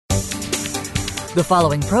The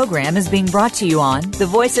following program is being brought to you on the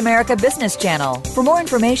Voice America Business Channel. For more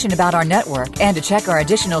information about our network and to check our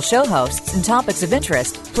additional show hosts and topics of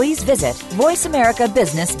interest, please visit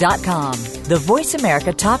voiceamericabusiness.com. The Voice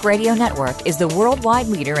America Talk Radio Network is the worldwide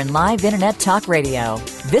leader in live Internet talk radio.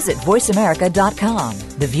 Visit voiceamerica.com.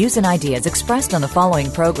 The views and ideas expressed on the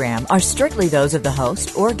following program are strictly those of the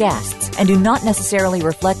host or guests and do not necessarily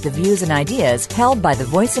reflect the views and ideas held by the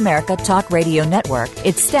Voice America Talk Radio Network,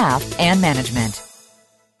 its staff, and management.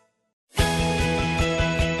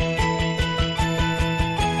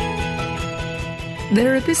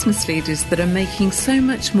 There are business leaders that are making so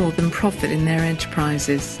much more than profit in their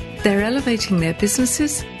enterprises. They're elevating their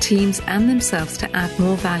businesses, teams, and themselves to add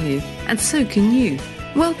more value. And so can you.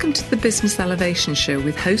 Welcome to the Business Elevation Show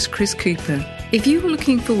with host Chris Cooper. If you are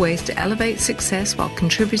looking for ways to elevate success while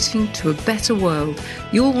contributing to a better world,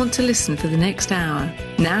 you'll want to listen for the next hour.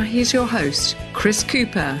 Now here's your host, Chris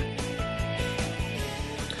Cooper.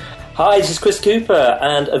 Hi, this is Chris Cooper,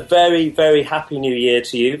 and a very, very happy new year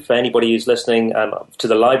to you for anybody who's listening to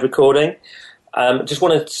the live recording. Just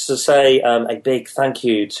wanted to say a big thank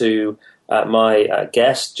you to my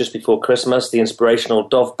guest just before Christmas, the inspirational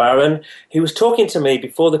Dov Baron, who was talking to me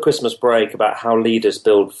before the Christmas break about how leaders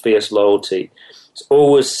build fierce loyalty. It's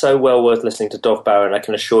always so well worth listening to Dov Baron, I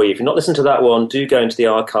can assure you. If you've not listened to that one, do go into the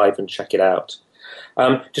archive and check it out.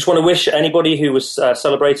 Just want to wish anybody who was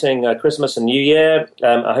celebrating Christmas and New Year,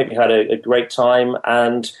 I hope you had a great time,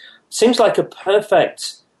 and seems like a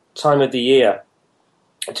perfect time of the year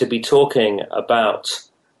to be talking about,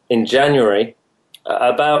 in January,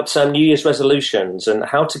 about New Year's resolutions and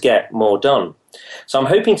how to get more done. So I'm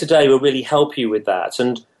hoping today will really help you with that,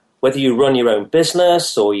 and whether you run your own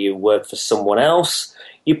business or you work for someone else,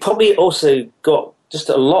 you probably also got just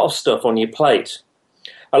a lot of stuff on your plate.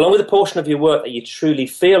 Along with a portion of your work that you truly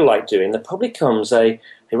feel like doing, there probably comes a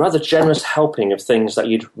rather generous helping of things that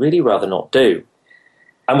you'd really rather not do.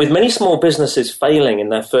 And with many small businesses failing in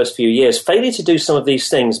their first few years, failure to do some of these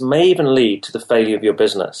things may even lead to the failure of your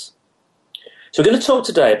business. So we're going to talk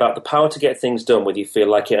today about the power to get things done whether you feel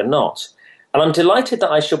like it or not. And I'm delighted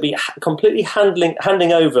that I shall be completely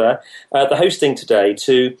handing over the hosting today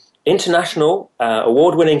to international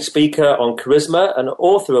award-winning speaker on charisma and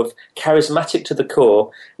author of Charismatic to the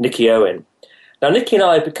Core, Nikki Owen. Now, Nikki and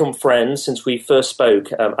I have become friends since we first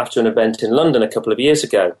spoke after an event in London a couple of years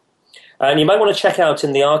ago. And you might want to check out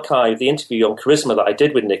in the archive the interview on charisma that I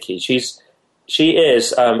did with Nikki. She is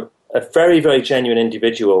a very, very genuine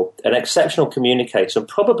individual, an exceptional communicator, and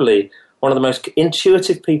probably one of the most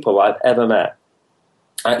intuitive people I've ever met.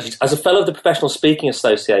 As a fellow of the Professional Speaking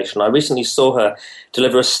Association, I recently saw her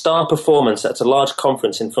deliver a star performance at a large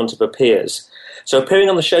conference in front of her peers. So appearing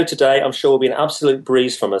on the show today, I'm sure will be an absolute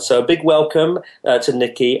breeze from her. So a big welcome to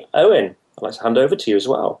Nikki Owen. I'd like to hand over to you as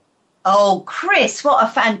well. Oh, Chris, what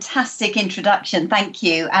a fantastic introduction. Thank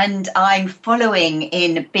you. And I'm following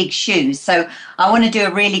in big shoes. So I want to do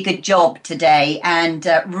a really good job today and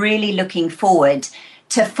really looking forward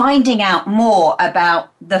to finding out more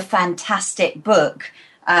about the fantastic book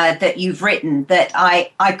that you've written that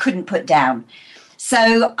I couldn't put down.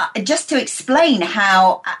 So just to explain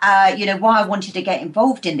how, why I wanted to get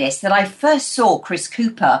involved in this, that I first saw Chris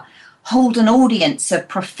Cooper hold an audience of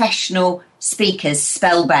professional speakers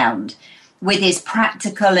spellbound with his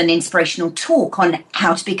practical and inspirational talk on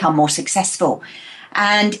how to become more successful.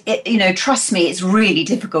 And, trust me, it's really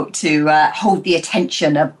difficult to hold the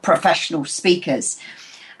attention of professional speakers.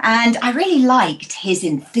 And I really liked his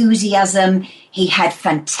enthusiasm. He had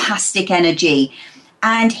fantastic energy,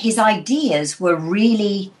 and his ideas were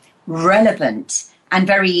really relevant and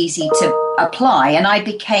very easy to apply. And I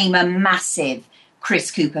became a massive Chris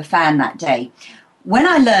Cooper fan that day. When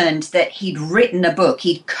I learned that he'd co-written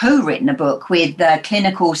a book with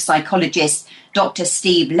clinical psychologist Dr.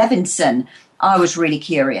 Steve Levinson, I was really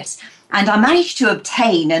curious. And I managed to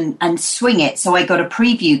obtain and swing it, so I got a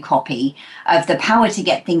preview copy of The Power to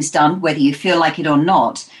Get Things Done, Whether You Feel Like It or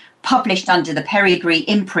Not, published under the Perigee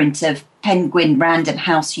imprint of Penguin Random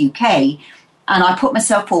House UK. And I put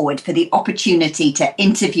myself forward for the opportunity to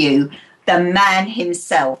interview the man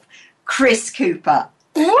himself, Chris Cooper.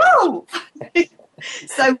 Woo!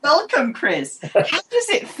 So welcome, Chris. How does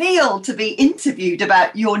it feel to be interviewed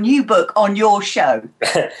about your new book on your show?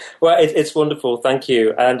 Well, it's wonderful. Thank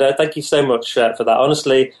you. And thank you so much for that.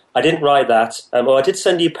 Honestly, I didn't write that. I did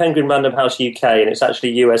send you Penguin Random House UK, and it's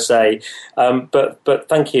actually USA. But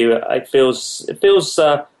thank you. It feels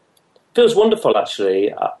wonderful,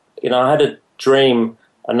 actually. I had a dream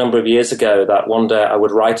a number of years ago that one day I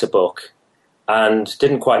would write a book and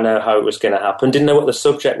didn't quite know how it was going to happen, didn't know what the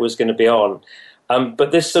subject was going to be on.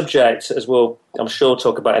 But this subject, as we'll, I'm sure,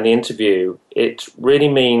 talk about in the interview, it really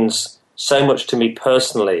means so much to me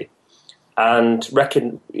personally, and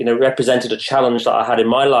represented a challenge that I had in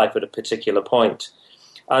my life at a particular point.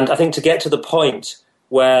 And I think to get to the point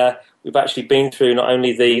where we've actually been through not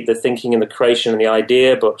only the thinking and the creation and the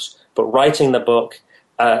idea, but writing the book,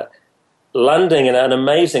 landing in an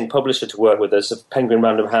amazing publisher to work with us, Penguin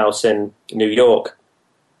Random House in New York,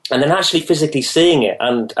 and then actually physically seeing it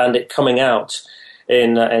and it coming out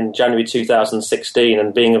in January 2016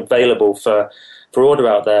 and being available for order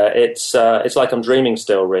out there, it's like I'm dreaming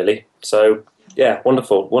still, really. So yeah,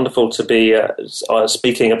 wonderful to be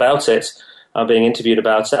speaking about it, being interviewed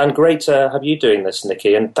about it, and great to have you doing this,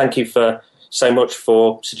 Nikki. And thank you so much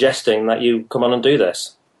for suggesting that you come on and do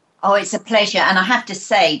this. Oh, it's a pleasure. And I have to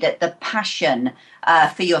say that the passion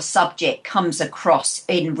for your subject comes across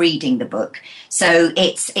in reading the book. So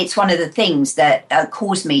it's one of the things that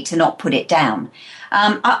caused me to not put it down.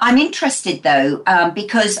 I'm interested, though,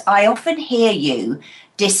 because I often hear you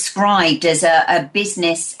described as a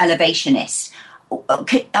business elevationist.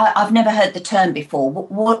 I've never heard the term before.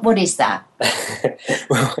 What is that?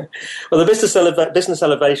 well, the business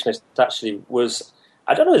elevationist actually was,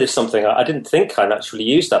 I don't know if it's something, I didn't think I naturally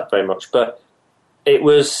used that very much, but it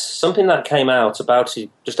was something that came out about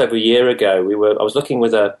just over a year ago. I was looking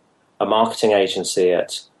with a marketing agency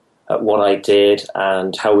at what I did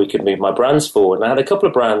and how we could move my brands forward. And I had a couple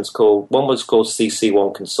of brands one was called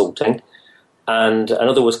CC1 Consulting, and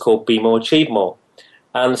another was called Be More, Achieve More.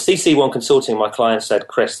 And CC1 Consulting, my client said,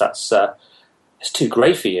 Chris, it's too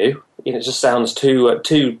great for you. It just sounds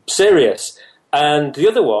too serious. And the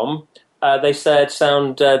other one, they said,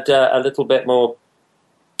 sounded a little bit more,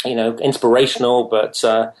 inspirational, but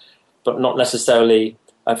not necessarily,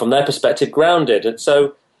 from their perspective, grounded. And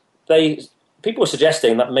so people were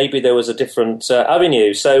suggesting that maybe there was a different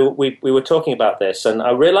avenue. So we were talking about this, and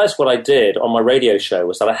I realized what I did on my radio show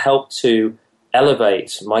was that I helped to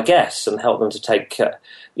elevate my guests and help them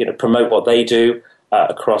to promote what they do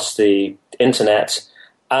across the internet.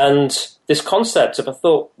 And this concept of, I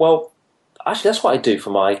thought, well, actually, that's what I do for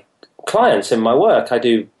my clients in my work. I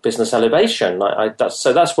do business elevation.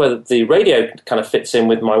 So that's where the radio kind of fits in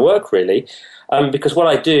with my work, really, because what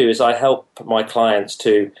I do is I help my clients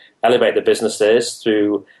to elevate their businesses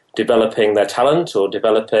through developing their talent or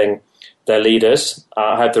developing their leaders.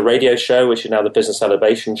 I have the radio show, which is now the Business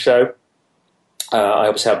Elevation Show. I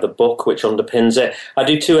obviously have the book, which underpins it. I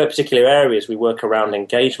do two particular areas. We work around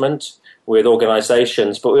engagement with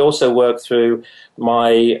organizations, but we also work through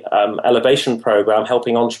my elevation program,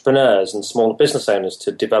 helping entrepreneurs and small business owners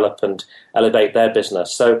to develop and elevate their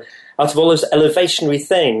business. So out of all those elevationary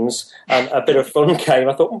things, a bit of fun came.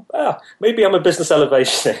 I thought, maybe I'm a business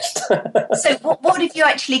elevationist. So what have you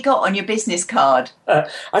actually got on your business card?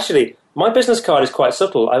 Actually, my business card is quite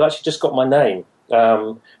subtle. I've actually just got my name.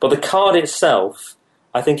 But the card itself,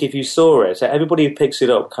 I think if you saw it, everybody who picks it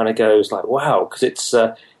up kind of goes like, wow, because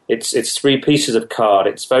it's 3 pieces of card.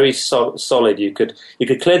 It's very solid. You could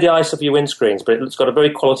clear the ice off your windscreens, but it's got a very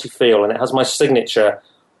quality feel, and it has my signature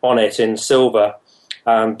on it in silver,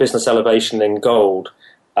 business elevation in gold.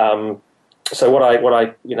 So what I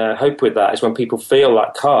hope with that is when people feel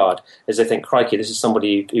that card, is they think, crikey, this is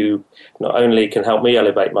somebody who not only can help me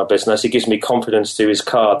elevate my business, it gives me confidence through his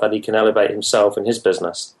card that he can elevate himself and his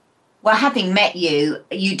business. Well, having met you,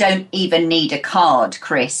 you don't even need a card,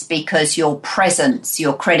 Chris, because your presence,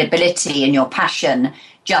 your credibility and your passion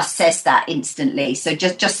just says that instantly. So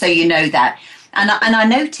just so you know that. And I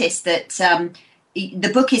noticed that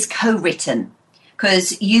the book is co-written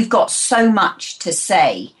because you've got so much to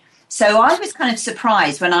say. So I was kind of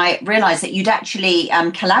surprised when I realised that you'd actually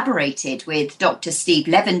collaborated with Dr. Steve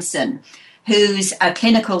Levinson, who's a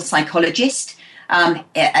clinical psychologist,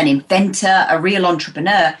 an inventor, a real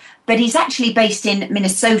entrepreneur, but he's actually based in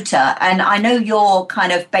Minnesota. And I know you're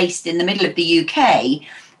kind of based in the middle of the UK.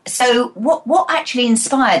 So what actually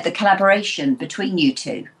inspired the collaboration between you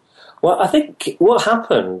two? Well, I think what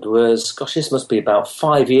happened was, this must be about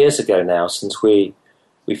 5 years ago now since we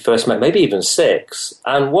first met, maybe even 6.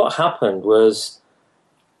 And what happened was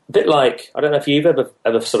a bit like, I don't know if you've ever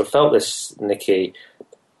sort of felt this, Nikki,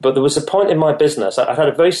 but there was a point in my business. I had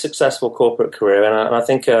a very successful corporate career and I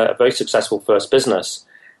think a very successful first business,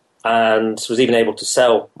 and was even able to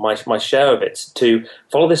sell my share of it to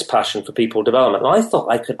follow this passion for people development. And I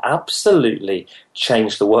thought I could absolutely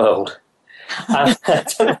change the world. I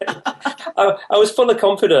was full of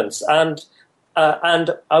confidence, and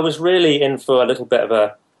I was really in for a little bit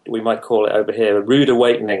of we might call it over here, a rude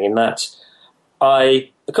awakening, in that a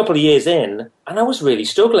couple of years in, and I was really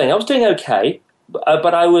struggling. I was doing okay,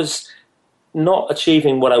 but I was not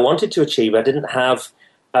achieving what I wanted to achieve. I didn't have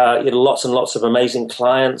lots and lots of amazing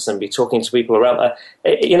clients and be talking to people around.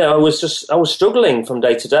 I was struggling from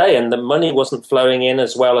day to day, and the money wasn't flowing in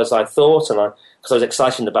as well as I thought. And because I was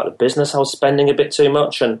excited about the business, I was spending a bit too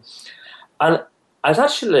much. And I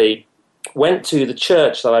actually went to the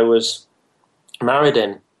church that I was married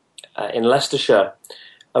in Leicestershire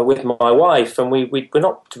with my wife, and we're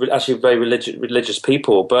not actually very religious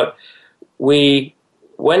people, but we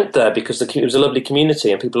went there because it was a lovely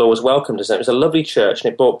community and people always welcomed us. And it was a lovely church,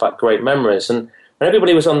 and it brought back great memories. And when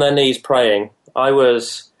everybody was on their knees praying, I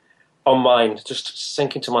was on mine, just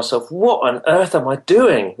thinking to myself, what on earth am I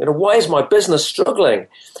doing? Why is my business struggling?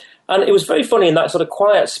 And it was very funny, in that sort of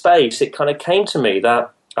quiet space, it kind of came to me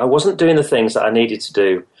that I wasn't doing the things that I needed to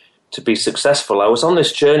do to be successful. I was on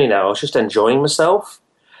this journey now. I was just enjoying myself,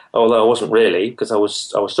 although I wasn't really, because I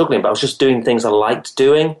was struggling, but I was just doing things I liked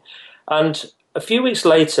doing. And a few weeks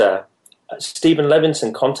later, Stephen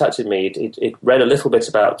Levinson contacted me. He'd read a little bit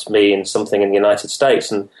about me in something in the United States,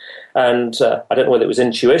 and I don't know whether it was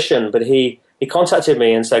intuition, but he contacted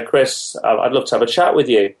me and said, Chris, I'd love to have a chat with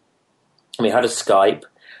you. And we had a Skype,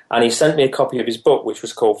 and he sent me a copy of his book, which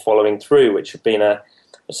was called Following Through, which had been a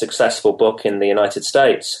successful book in the United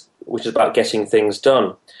States, which is about getting things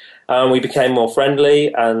done. We became more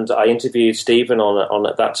friendly, and I interviewed Stephen on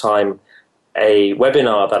at that time, a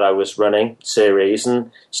webinar that I was running series,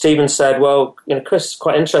 and Stephen said, well, Chris,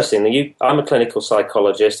 quite interesting. I'm a clinical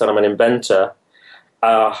psychologist and I'm an inventor.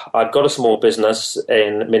 I've got a small business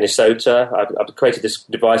in Minnesota. I've created this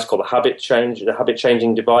device called the habit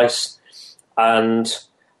changing device, and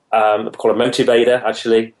called a motivator,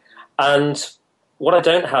 actually. And what I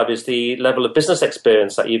don't have is the level of business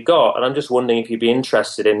experience that you've got, and I'm just wondering if you'd be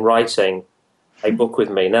interested in writing a book with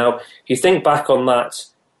me. Now, if you think back on that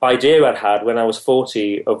idea I'd had when I was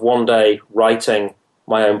 40 of one day writing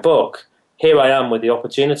my own book, here I am with the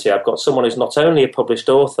opportunity. I've got someone who's not only a published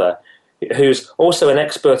author, who's also an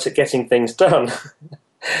expert at getting things done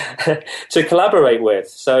to collaborate with.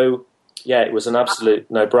 So, yeah, it was an absolute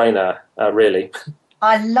no-brainer, really.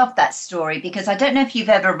 I love that story, because I don't know if you've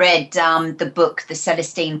ever read the book, The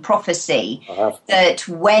Celestine Prophecy, I have. that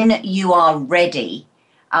when you are ready,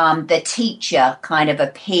 the teacher kind of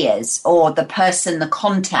appears, or the person, the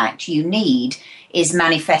contact you need is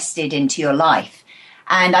manifested into your life.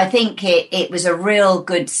 And I think it was a real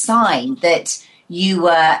good sign that you were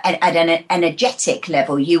at an energetic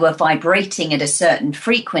level, you were vibrating at a certain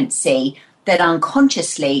frequency that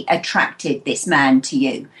unconsciously attracted this man to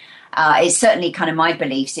you. It's certainly kind of my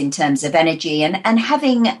beliefs in terms of energy, and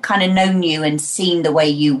having kind of known you and seen the way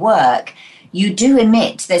you work, you do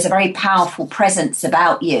emit, there's a very powerful presence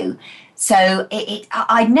about you. So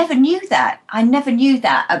I never knew that. I never knew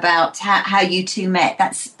that about how you two met.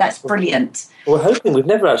 That's brilliant. We're hoping.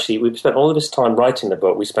 We've spent all of this time writing the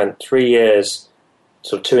book. We spent 3 years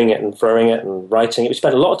sort of toing it and throwing it and writing it. We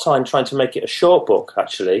spent a lot of time trying to make it a short book,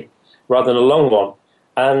 actually, rather than a long one.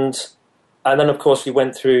 And then, of course, we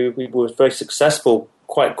were very successful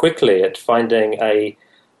quite quickly at finding a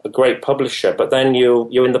great publisher, but then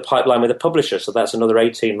you're in the pipeline with a publisher, so that's another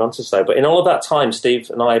 18 months or so. But in all of that time, Steve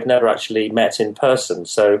and I have never actually met in person,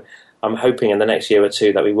 so I'm hoping in the next year or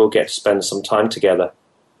two that we will get to spend some time together.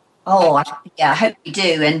 Oh, yeah, I hope we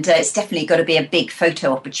do, and it's definitely got to be a big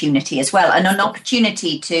photo opportunity as well, and an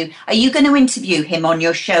opportunity to... Are you going to interview him on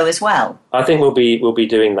your show as well? I think we'll be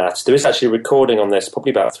doing that. There is actually a recording on this,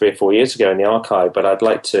 probably about 3 or 4 years ago in the archive, but I'd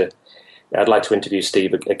like to interview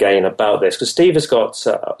Steve again about this, because Steve has got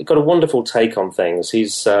a wonderful take on things.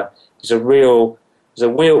 He's a real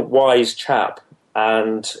wise chap,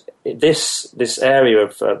 and this area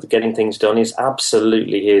of getting things done is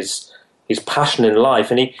absolutely his passion in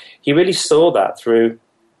life, and he really saw that through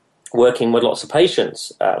working with lots of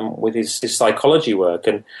patients with his psychology work,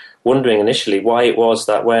 and wondering initially why it was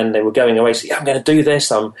that when they were going away, saying, I'm going to do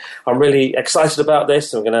this, I'm really excited about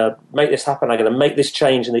this, I'm going to make this happen, I'm going to make this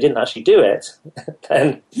change, and they didn't actually do it,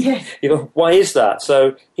 then why is that?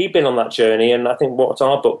 So he'd been on that journey, and I think what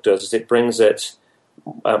our book does is it brings it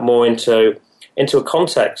more into a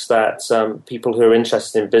context that people who are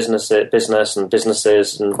interested in business and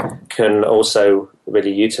businesses and can also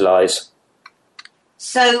really utilize.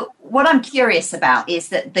 So what I'm curious about is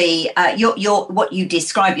that your what you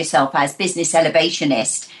describe yourself as, business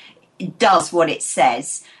elevationist, does what it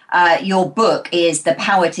says. Your book is The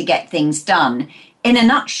Power to Get Things Done. In a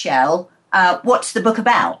nutshell, what's the book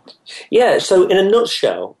about? Yeah, so in a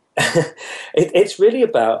nutshell, it's really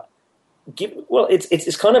about...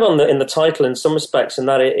 it's kind of in the title in some respects, in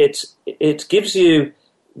that it gives you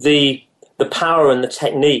the power and the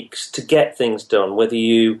techniques to get things done, whether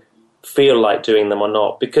you feel like doing them or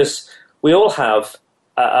not. Because we all have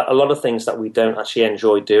a lot of things that we don't actually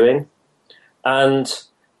enjoy doing. And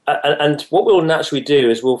what we'll naturally do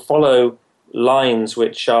is we'll follow lines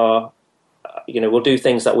which are, we'll do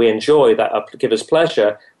things that we enjoy, that give us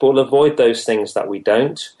pleasure, but we'll avoid those things that we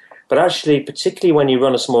don't. But actually, particularly when you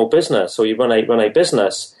run a small business or you run a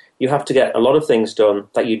business, you have to get a lot of things done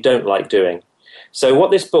that you don't like doing. So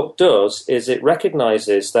what this book does is it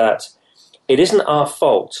recognizes that it isn't our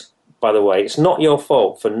fault, by the way. It's not your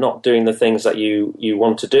fault for not doing the things that you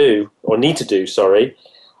want to do or need to do, sorry.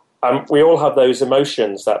 We all have those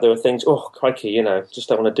emotions that there are things, oh, crikey, just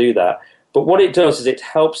don't want to do that. But what it does is it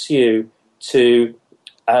helps you to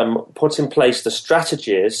put in place the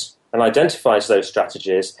strategies and identifies those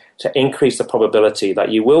strategies to increase the probability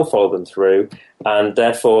that you will follow them through, and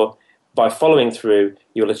therefore, by following through,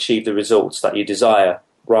 you'll achieve the results that you desire,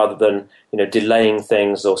 rather than delaying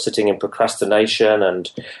things or sitting in procrastination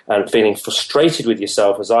and feeling frustrated with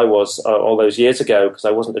yourself, as I was all those years ago, because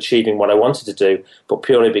I wasn't achieving what I wanted to do, but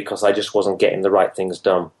purely because I just wasn't getting the right things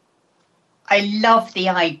done. I love the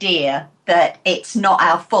idea that it's not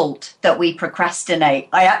our fault that we procrastinate.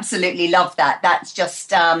 I absolutely love that. That's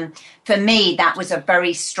just, for me, that was a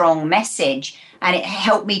very strong message, and it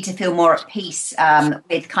helped me to feel more at peace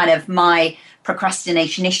with kind of my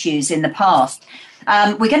procrastination issues in the past.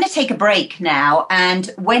 We're going to take a break now,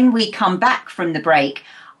 and when we come back from the break,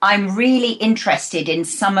 I'm really interested in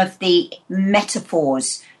some of the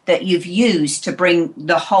metaphors that you've used to bring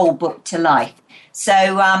the whole book to life.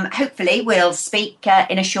 So hopefully we'll speak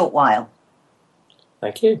in a short while.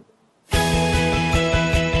 Thank you.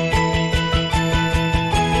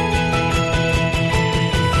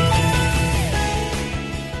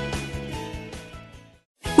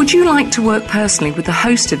 Would you like to work personally with the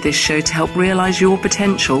host of this show to help realise your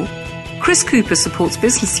potential? Chris Cooper supports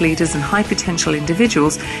business leaders and high potential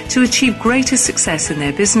individuals to achieve greater success in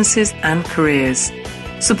their businesses and careers.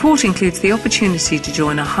 Support includes the opportunity to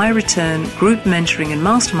join a high-return group mentoring and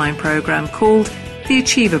mastermind program called the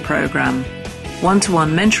Achiever Program.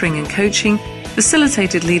 One-to-one mentoring and coaching,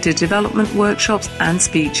 facilitated leader development workshops and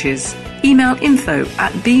speeches. Email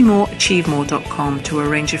info@bemoreachievemore.com to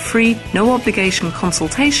arrange a free, no-obligation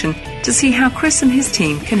consultation to see how Chris and his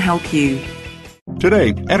team can help you.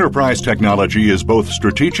 Today, enterprise technology is both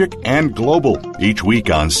strategic and global. Each week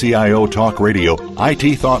on CIO Talk Radio,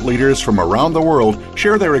 IT thought leaders from around the world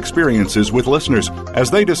share their experiences with listeners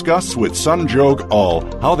as they discuss with Sanjog Aul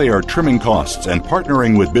how they are trimming costs and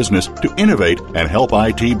partnering with business to innovate and help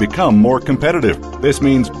IT become more competitive. This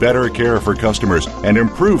means better care for customers and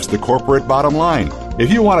improves the corporate bottom line. If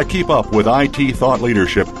you want to keep up with IT thought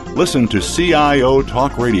leadership, listen to CIO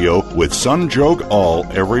Talk Radio with Sanjog Aul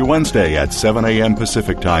every Wednesday at 7 a.m.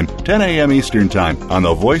 Pacific Time, 10 a.m. Eastern Time on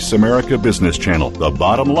the Voice America Business Channel, the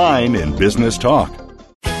bottom line in business talk.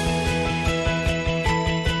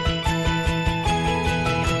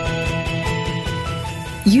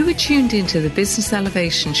 You are tuned into the Business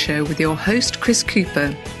Elevation Show with your host, Chris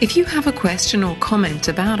Cooper. If you have a question or comment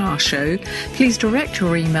about our show, please direct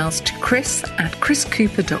your emails to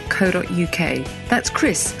chris@chriscooper.co.uk. That's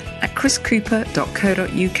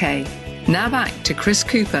chris@chriscooper.co.uk. Now back to Chris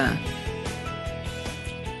Cooper.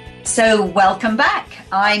 So welcome back.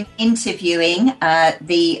 I'm interviewing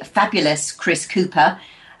the fabulous Chris Cooper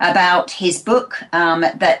about his book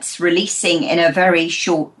that's releasing in a very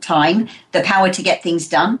short time, The Power to Get Things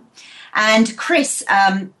Done. And Chris,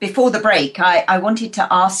 before the break, I wanted to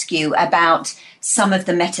ask you about some of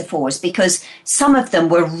the metaphors, because some of them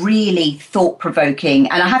were really thought-provoking.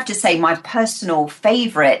 And I have to say my personal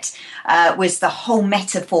favourite was the whole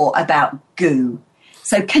metaphor about goo.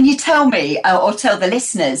 So can you tell me, or tell the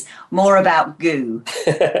listeners, more about goo?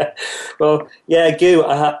 Well, yeah, goo.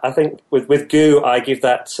 I think with goo, I give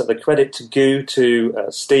that the credit to goo to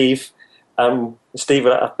Steve. Steve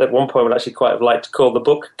at one point would actually quite have liked to call the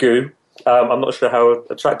book Goo. I'm not sure how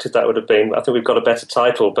attractive that would have been. I think we've got a better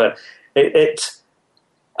title, but there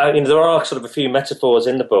are sort of a few metaphors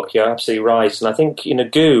in the book. You're absolutely right, and I think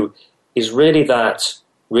goo is really that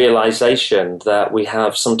realization that we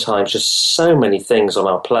have sometimes just so many things on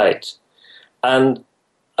our plate. And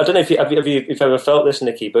I don't know if you've ever felt this,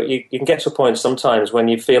 Nikki, but you can get to a point sometimes when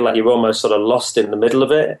you feel like you're almost sort of lost in the middle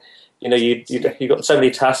of it. You've got so many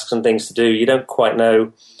tasks and things to do, you don't quite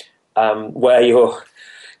know where you're,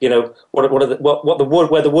 where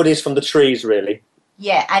the wood is from the trees, really.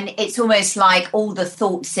 Yeah, and it's almost like all the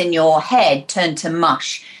thoughts in your head turn to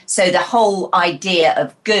mush. So the whole idea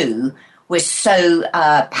of goo was so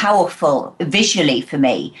powerful visually for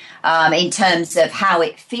me in terms of how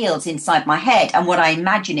it feels inside my head and what I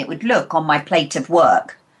imagine it would look on my plate of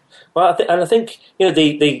work. Well, I think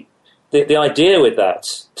the the idea with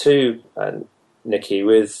that too, Nikki,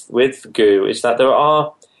 with goo, is that there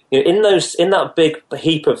are, in that big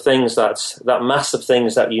heap of things, that mass of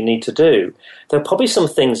things that you need to do, there are probably some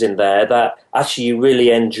things in there that actually you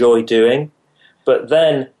really enjoy doing, but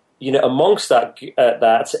then amongst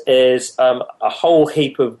that is a whole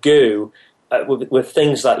heap of goo with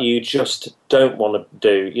things that you just don't want to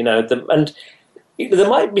do. And there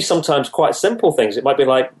might be sometimes quite simple things. It might be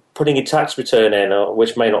like putting your tax return in,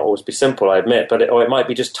 which may not always be simple, I admit, or it might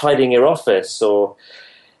be just tidying your office, or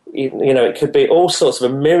it could be all sorts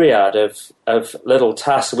of a myriad of little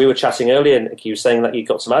tasks. We were chatting earlier, Nick, you were saying that you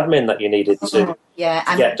got some admin that you needed to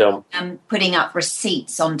get done. I'm putting up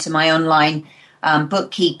receipts onto my online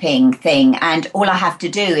bookkeeping thing, and all I have to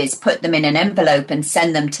do is put them in an envelope and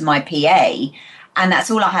send them to my PA, and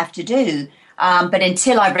that's all I have to do. But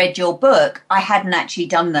until I read your book, I hadn't actually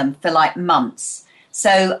done them for like months.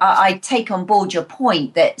 So I take on board your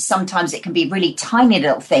point that sometimes it can be really tiny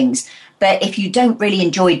little things, but if you don't really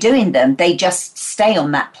enjoy doing them, they just stay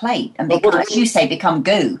on that plate and become, as you say, become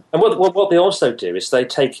goo. And what they also do is they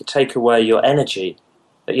take away your energy.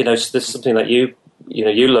 So this is something that you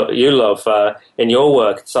love in your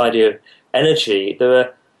work. This idea of energy.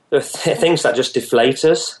 There are things that just deflate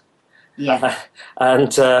us. Yeah.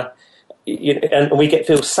 And we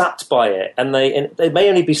feel sapped by it, and they may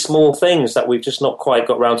only be small things that we've just not quite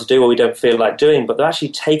got around to do, or we don't feel like doing, but they're actually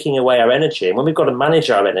taking away our energy. And when we've got to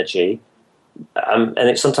manage our energy, and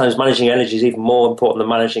it's sometimes managing energy is even more important than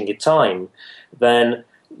managing your time, then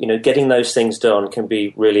getting those things done can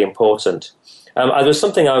be really important. There was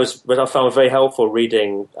something I found very helpful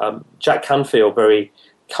reading. Jack Canfield very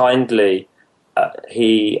kindly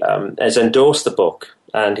he has endorsed the book,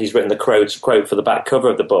 and he's written the quote for the back cover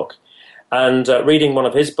of the book. And reading one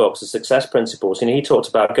of his books, The Success Principles, he talked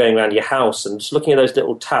about going around your house and just looking at those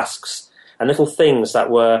little tasks and little things that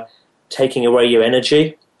were taking away your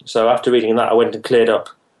energy. So after reading that, I went and cleared up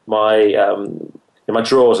my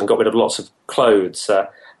drawers and got rid of lots of clothes. I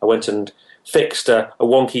went and fixed a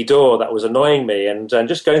wonky door that was annoying me, and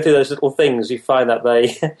just going through those little things, you find that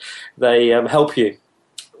they help you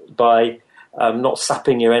by not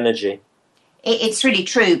sapping your energy. It's really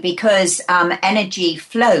true, because energy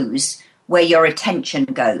flows where your attention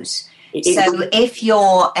goes. So if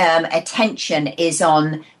your attention is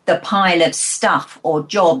on the pile of stuff or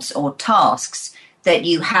jobs or tasks that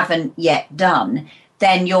you haven't yet done,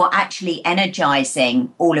 then you're actually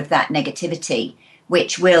energizing all of that negativity,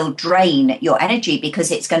 which will drain your energy, because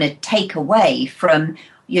it's going to take away from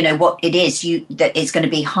what it is that is going to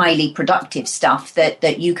be highly productive stuff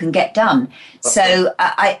that you can get done. So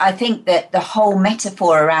I think that the whole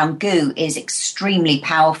metaphor around goo is extremely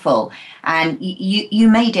powerful, and you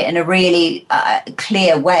made it in a really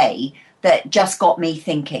clear way that just got me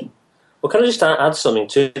thinking. Well, can I just add something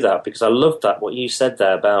to that, because I loved that what you said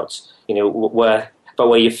there about where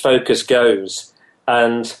your focus goes,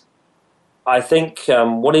 and I think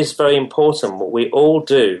what is very important, what we all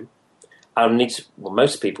do.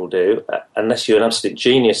 Most people do, unless you're an absolute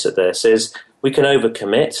genius at this, is we can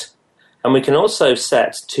overcommit, and we can also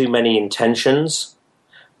set too many intentions,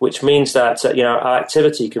 which means that our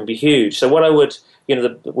activity can be huge. So what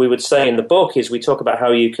we would say in the book is we talk about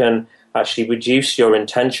how you can actually reduce your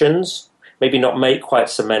intentions, maybe not make quite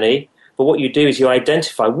so many, but what you do is you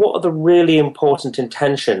identify what are the really important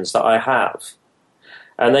intentions that I have.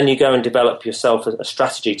 And then you go and develop yourself a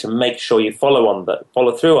strategy to make sure you follow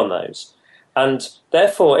through on those. And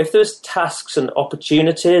therefore, if there's tasks and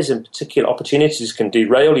opportunities, in particular opportunities can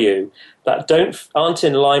derail you, that aren't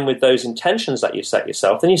in line with those intentions that you set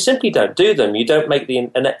yourself, then you simply don't do them. You don't make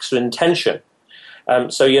an extra intention.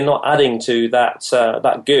 So you're not adding to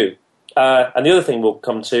that goo. And the other thing we'll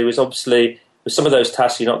come to is, obviously, with some of those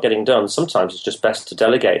tasks you're not getting done, sometimes it's just best to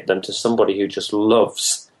delegate them to somebody who just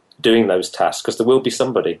loves doing those tasks, because there will be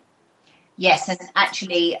somebody. Yes, and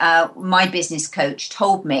actually my business coach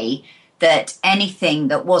told me that anything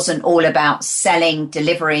that wasn't all about selling,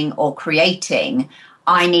 delivering or creating,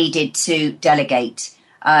 I needed to delegate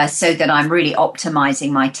so that I'm really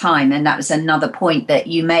optimizing my time. And that was another point that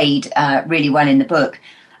you made really well in the book.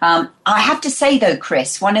 I have to say, though,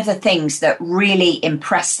 Chris, one of the things that really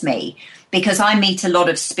impressed me, because I meet a lot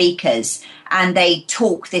of speakers and they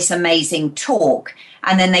talk this amazing talk,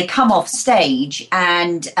 and then they come off stage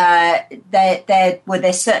and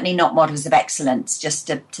they're certainly not models of excellence, just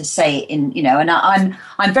to say it and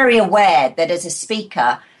I'm very aware that as a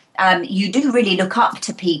speaker, you do really look up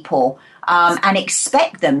to people and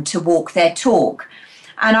expect them to walk their talk.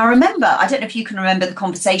 And I don't know if you can remember the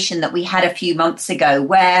conversation that we had a few months ago,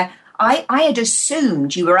 where I had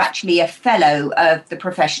assumed you were actually a fellow of the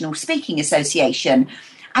Professional Speaking Association.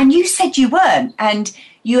 And you said you weren't. And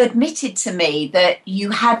you admitted to me that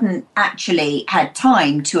you hadn't actually had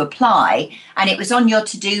time to apply, and it was on your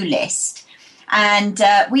to-do list. And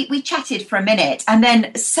we chatted for a minute, and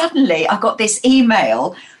then suddenly I got this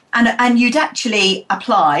email, and you'd actually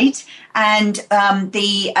applied, and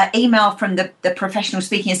the email from the Professional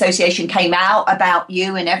Speaking Association came out about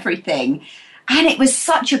you and everything. And it was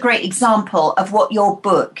such a great example of what your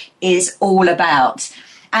book is all about.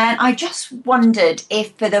 And I just wondered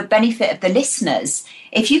if, for the benefit of the listeners,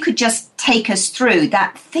 if you could just take us through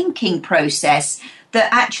that thinking process that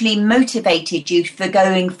actually motivated you for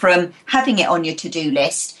going from having it on your to-do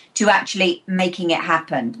list to actually making it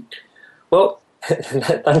happen. Well,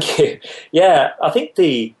 thank you. Yeah, I think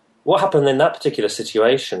what happened in that particular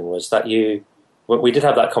situation was that we did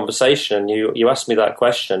have that conversation, and you asked me that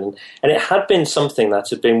question, and it had been something that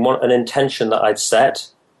had been an intention that I'd set.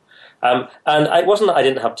 And it wasn't that I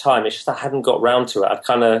didn't have time, it's just I hadn't got round to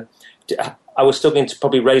it. I was still going to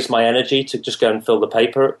probably raise my energy to just go and fill the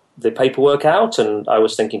paperwork out, and I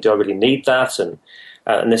was thinking, do I really need that? And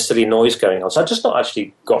this silly noise going on. So I just not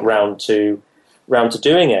actually got round to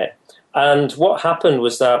doing it. And what happened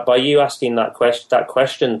was that by you asking that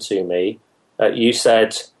question to me, you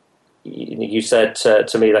said to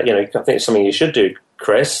me that, I think it's something you should do,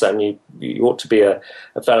 Chris, and you ought to be a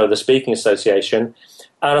fellow of the Speaking Association.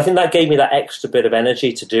 And I think that gave me that extra bit of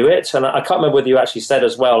energy to do it. And I can't remember whether you actually said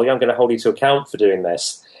as well, I'm going to hold you to account for doing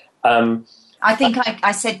this. I think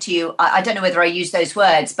I said to you, I don't know whether I used those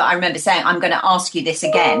words, but I remember saying, I'm going to ask you this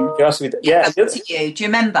again. You asked me to you. Do you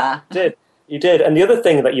remember? You did. And the other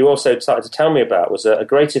thing that you also started to tell me about was a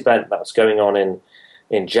great event that was going on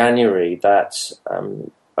in January that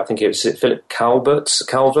I think it was Philip Calvert. He's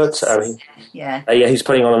putting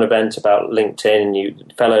on an event about LinkedIn,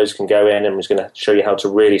 and fellows can go in, and he's going to show you how to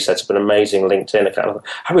really set up an amazing LinkedIn account.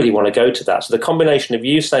 I really want to go to that. So the combination of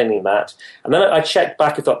you saying that, and then I checked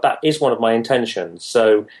back and thought that is one of my intentions.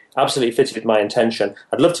 So absolutely fitted with my intention.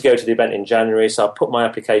 I'd love to go to the event in January, so I put my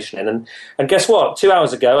application in. And guess what? 2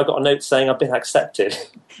 hours ago, I got a note saying I've been accepted.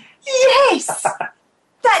 Yes!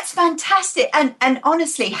 That's fantastic. And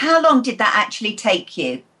honestly, how long did that actually take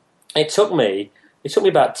you? It took me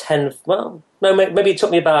about 10, well, no, maybe it took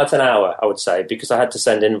me about an hour, I would say, because I had to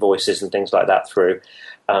send invoices and things like that through.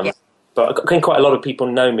 But I think quite a lot of people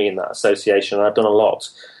know me in that association, and I've done a lot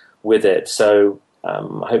with it. So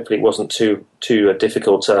hopefully it wasn't too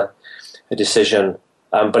difficult a decision.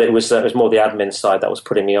 But it was more the admin side that was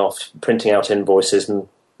putting me off, printing out invoices and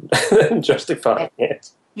justifying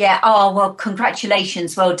it. Yeah, oh, well,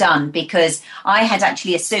 congratulations, well done, because I had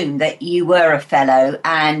actually assumed that you were a fellow,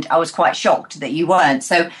 and I was quite shocked that you weren't.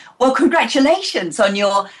 So, well, congratulations on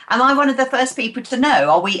am I one of the first people to know?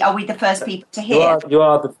 Are we the first people to hear? You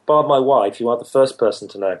are bar my wife, you are the first person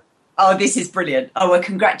to know. Oh, this is brilliant. Oh, well,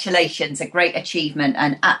 congratulations, a great achievement,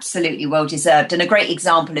 and absolutely well-deserved, and a great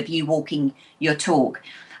example of you walking your talk.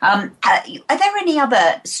 Are there any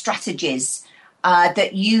other strategies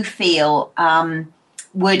that you feel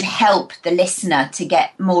would help the listener to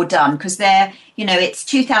get more done? Because it's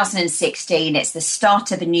 2016, it's the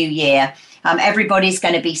start of a new year. Everybody's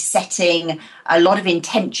going to be setting a lot of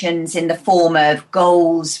intentions in the form of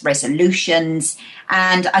goals, resolutions,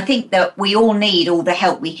 and I think that we all need all the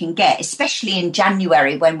help we can get, especially in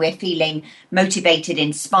January when we're feeling motivated,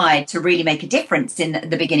 inspired to really make a difference in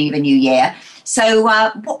the beginning of a new year. So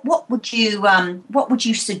what would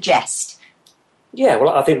you suggest? Yeah, well,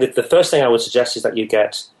 I think that the first thing I would suggest is that you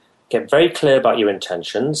get very clear about your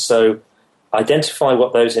intentions. So identify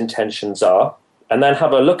what those intentions are, and then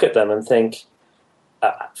have a look at them and think,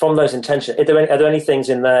 from those intentions, are there any things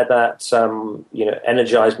in there that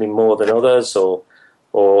energize me more than others, or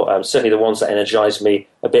certainly the ones that energize me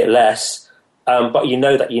a bit less, but you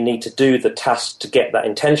know that you need to do the task to get that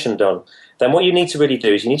intention done. Then what you need to really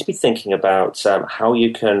do is you need to be thinking about how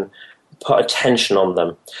you can put attention on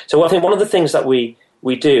them. So I think one of the things that we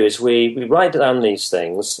do is we write down these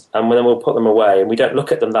things, and then we'll put them away, and we don't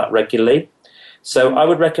look at them that regularly. So I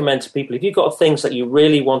would recommend to people, if you've got things that you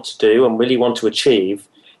really want to do and really want to achieve,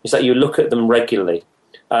 is that you look at them regularly.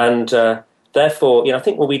 And therefore, I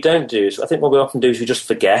think what we don't do is, I think what we often do is we just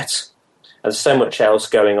forget. And there's so much else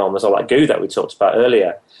going on. There's all that goo that we talked about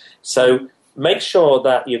earlier. So make sure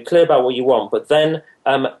that you're clear about what you want, but then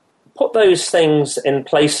put those things in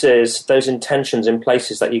places, those intentions in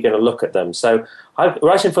places that you're going to look at them. So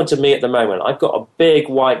right in front of me at the moment, I've got a big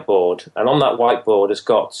whiteboard, and on that whiteboard has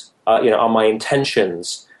got, are my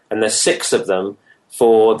intentions, and there's 6 of them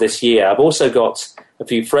for this year. I've also got a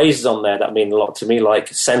few phrases on there that mean a lot to me, like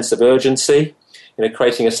sense of urgency.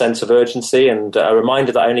 creating a sense of urgency and a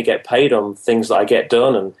reminder that I only get paid on things that I get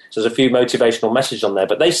done. And so there's a few motivational messages on there.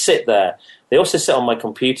 But they sit there. They also sit on my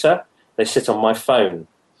computer. They sit on my phone.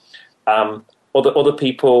 Other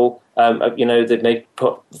people, they may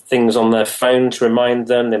put things on their phone to remind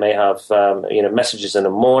them. They may have, messages in the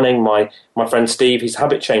morning. My friend Steve, his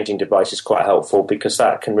habit-changing device is quite helpful because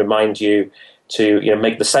that can remind you to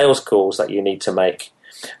make the sales calls that you need to make.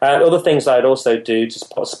 Other things I'd also do to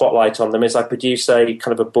put a spotlight on them is I produce a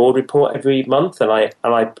kind of a board report every month, and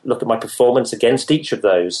I look at my performance against each of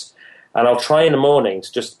those. And I'll try in the morning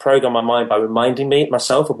to just program my mind by reminding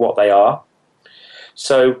myself of what they are.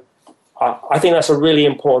 So I think that's a really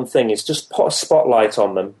important thing, is just put a spotlight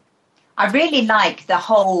on them. I really like the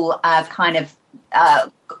whole kind of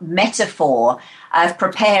metaphor of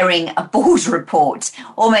preparing a board report,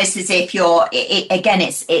 almost as if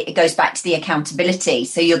it goes back to the accountability.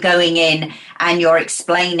 So you're going in and you're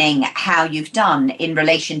explaining how you've done in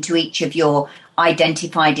relation to each of your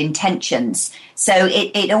identified intentions. So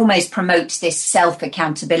it almost promotes this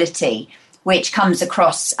self-accountability, which comes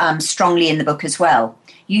across strongly in the book as well.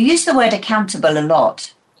 You use the word accountable a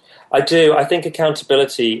lot. I do. I think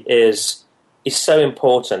accountability is so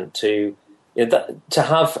important to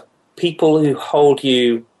have people who hold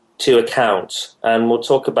you to account, and we'll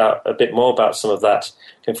talk about a bit more about some of that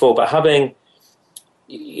going forward. But having,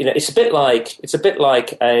 it's a bit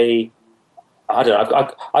like a, I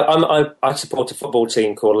don't know. I support a football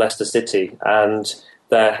team called Leicester City, and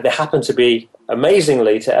they happen to be,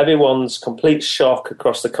 amazingly, to everyone's complete shock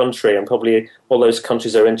across the country, and probably all those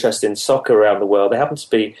countries that are interested in soccer around the world, they happen to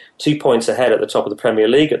be 2 points ahead at the top of the Premier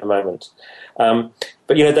League at the moment.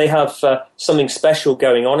 But they have something special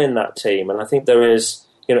going on in that team, and I think there is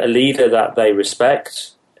a leader that they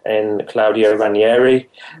respect in Claudio Ranieri,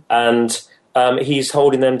 and he's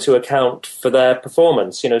holding them to account for their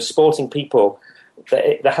performance. Sporting people,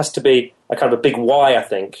 there has to be a kind of a big why, I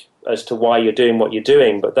think, as to why you're doing what you're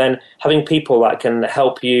doing, but then having people that can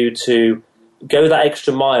help you to go that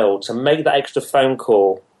extra mile, to make that extra phone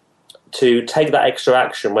call, to take that extra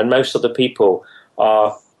action when most other people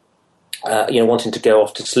are wanting to go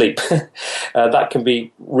off to sleep. That can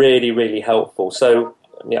be really, really helpful. So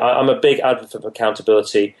I'm a big advocate of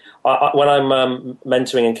accountability. When I'm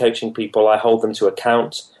mentoring and coaching people, I hold them to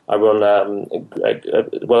account. I run,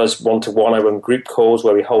 as well as one-to-one, I run group calls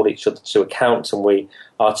where we hold each other to account and we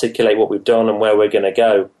articulate what we've done and where we're going to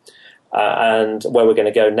go, and where we're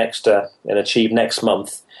going to go next and achieve next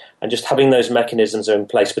month. And just having those mechanisms are in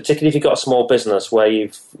place, particularly if you've got a small business where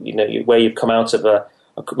you've come out of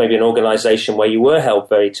maybe an organisation where you were held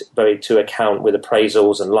very to account with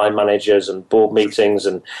appraisals and line managers and board meetings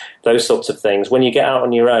and those sorts of things. When you get out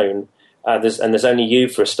on your own, there's only you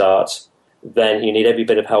for a start, then you need every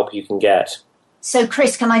bit of help you can get. So,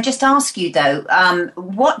 Chris, can I just ask you, though,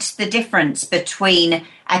 what's the difference between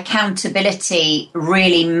accountability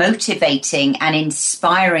really motivating and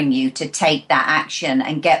inspiring you to take that action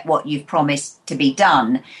and get what you've promised to be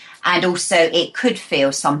done, and also it could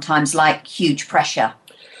feel sometimes like huge pressure?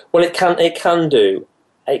 Well, it can do,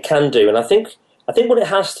 and I think what it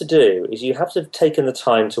has to do is you have to have taken the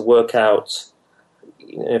time to work out,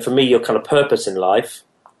 for me, your kind of purpose in life,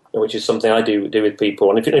 which is something I do with people.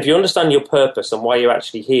 And if you understand your purpose and why you're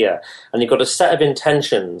actually here, and you've got a set of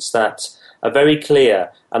intentions that are very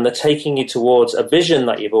clear and they're taking you towards a vision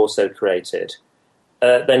that you've also created,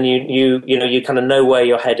 then you kind of know where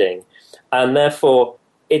you're heading, and therefore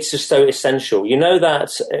it's just so essential. You know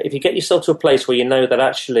that if you get yourself to a place where you know that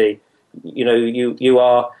actually, you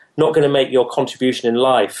are not going to make your contribution in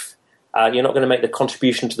life, you're not going to make the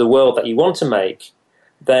contribution to the world that you want to make,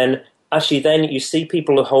 then you see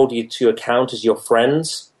people who hold you to account as your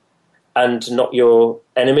friends and not your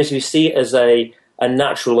enemies. You see it as a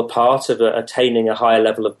natural part of attaining a higher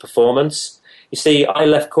level of performance. You see, I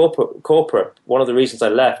left corporate. One of the reasons I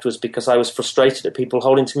left was because I was frustrated at people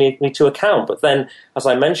holding me to account. But then, as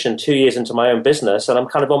I mentioned, 2 years into my own business, and I'm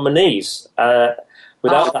kind of on my knees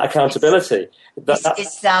without that accountability.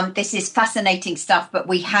 This is fascinating stuff, but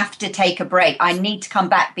we have to take a break. I need to come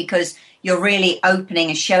back because you're really opening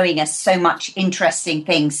and showing us so much interesting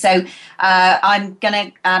things. So I'm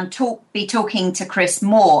going to be talking to Chris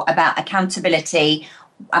more about accountability,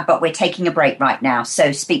 but we're taking a break right now.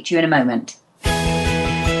 So speak to you in a moment.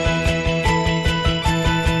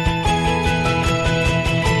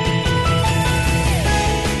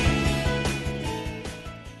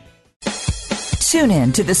 Tune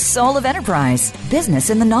in to The Soul of Enterprise, Business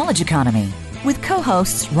in the Knowledge Economy, with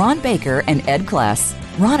co-hosts Ron Baker and Ed Kless.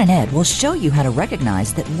 Ron and Ed will show you how to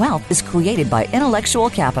recognize that wealth is created by intellectual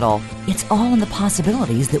capital. It's all in the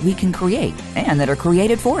possibilities that we can create and that are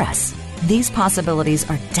created for us. These possibilities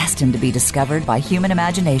are destined to be discovered by human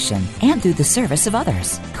imagination and through the service of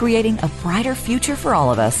others, creating a brighter future for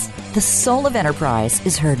all of us. The Soul of Enterprise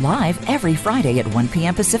is heard live every Friday at 1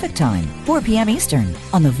 p.m. Pacific Time, 4 p.m. Eastern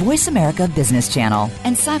on the Voice America Business Channel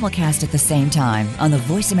and simulcast at the same time on the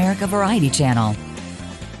Voice America Variety Channel.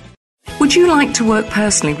 Would you like to work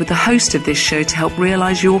personally with the host of this show to help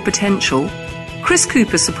realize your potential? Chris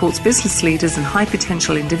Cooper supports business leaders and high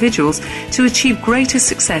potential individuals to achieve greater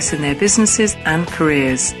success in their businesses and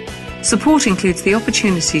careers. Support includes the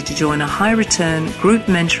opportunity to join a high return group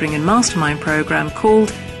mentoring and mastermind program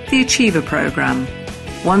called the Achiever Program,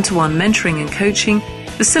 one-to-one mentoring and coaching,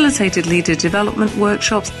 facilitated leader development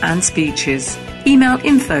workshops and speeches. Email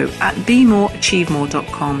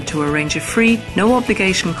info@bemoreachievemore.com to arrange a free,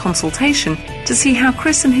 no-obligation consultation to see how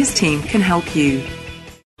Chris and his team can help you.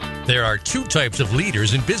 There are two types of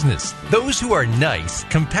leaders in business. Those who are nice,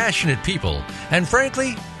 compassionate people, and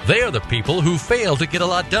frankly, they are the people who fail to get a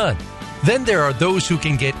lot done. Then there are those who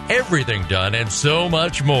can get everything done and so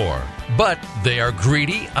much more. But they are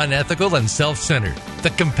greedy, unethical, and self-centered.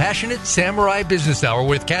 The Compassionate Samurai Business Hour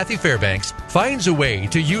with Kathy Fairbanks finds a way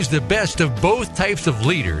to use the best of both types of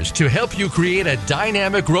leaders to help you create a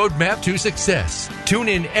dynamic roadmap to success. Tune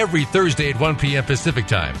in every Thursday at 1 p.m. Pacific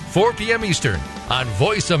Time, 4 p.m. Eastern on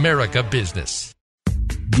Voice America Business.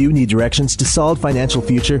 Do you need directions to solid financial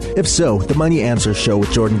future? If so, the Money Answer Show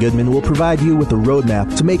with Jordan Goodman will provide you with a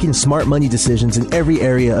roadmap to making smart money decisions in every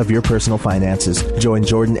area of your personal finances. Join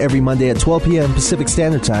Jordan every Monday at 12 p.m. Pacific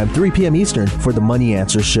Standard Time, 3 p.m. Eastern for the Money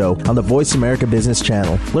Answer Show on the Voice America Business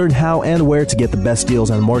Channel. Learn how and where to get the best deals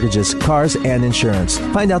on mortgages, cars, and insurance.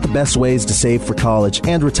 Find out the best ways to save for college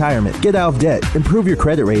and retirement. Get out of debt, improve your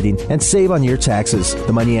credit rating, and save on your taxes.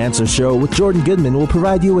 The Money Answer Show with Jordan Goodman will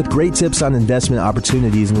provide you with great tips on investment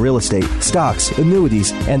opportunities in real estate, stocks,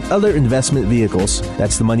 annuities, and other investment vehicles.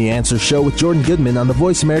 That's the Money Answer Show with Jordan Goodman on the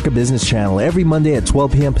Voice America Business Channel every Monday at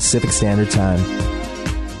 12 p.m. Pacific Standard Time.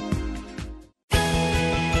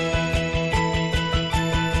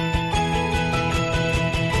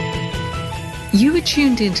 You are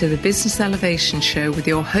tuned into the Business Elevation Show with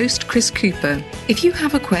your host, Chris Cooper. If you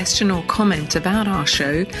have a question or comment about our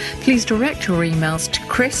show, please direct your emails to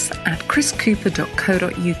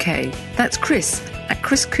chris@chriscooper.co.uk. That's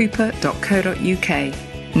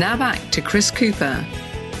chris@chriscooper.co.uk. Now back to Chris Cooper.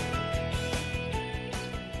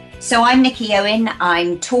 So I'm Nikki Owen.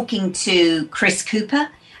 I'm talking to Chris Cooper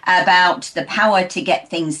about the power to get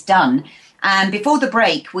things done. And before the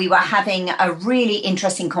break, we were having a really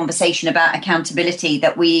interesting conversation about accountability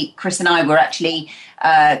that Chris and I were actually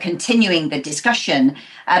continuing the discussion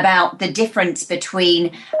about the difference between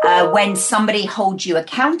when somebody holds you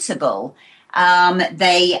accountable,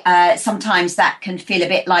 sometimes that can feel a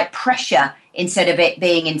bit like pressure instead of it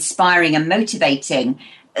being inspiring and motivating.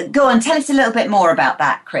 Go on, tell us a little bit more about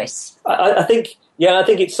that, Chris. I think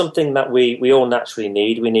it's something that we all naturally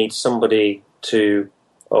need. We need somebody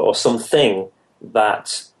or something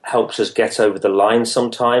that helps us get over the line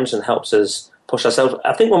sometimes and helps us push ourselves.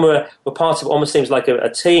 I think when we're part of, almost seems like a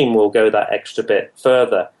team will go that extra bit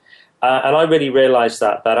further. And I really realized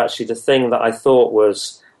that actually the thing that I thought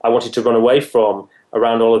I wanted to run away from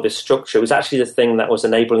around all of this structure was actually the thing that was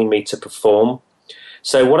enabling me to perform.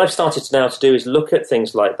 So what I've started now to do is look at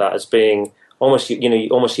things like that as being almost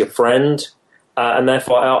your friend. And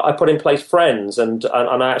therefore, I put in place friends, and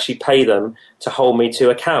I actually pay them to hold me to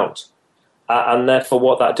account. And therefore,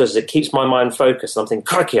 what that does is it keeps my mind focused. And I'm thinking,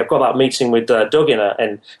 crikey, I've got that meeting with Doug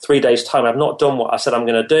in 3 days' time. I've not done what I said I'm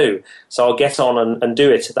going to do, so I'll get on and do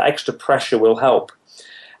it. That extra pressure will help.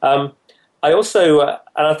 I also, and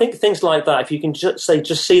I think things like that, if you can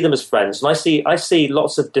just see them as friends. And I see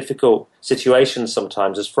lots of difficult situations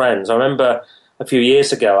sometimes as friends. I remember a few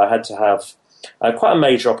years ago, I had to have quite a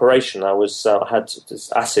major operation. I had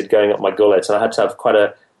this acid going up my gullet, and I had to have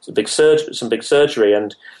some big surgery.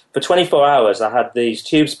 And for 24 hours, I had these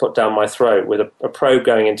tubes put down my throat with a probe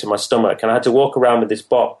going into my stomach, and I had to walk around with this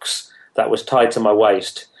box that was tied to my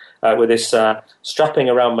waist with this strapping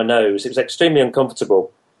around my nose. It was extremely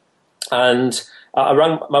uncomfortable. And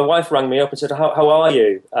my wife rang me up and said, "How are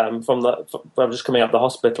you?" I'm just coming out of the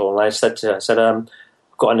hospital, and I said to her, "I've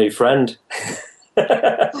got a new friend."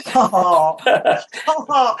 Oh,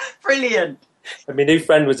 brilliant. And my new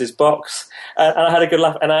friend was this box, and I had a good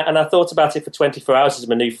laugh, and I thought about it for 24 hours as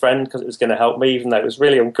my new friend because it was going to help me, even though it was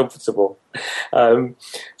really uncomfortable.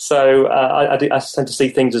 So I tend to see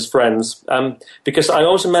things as friends, because I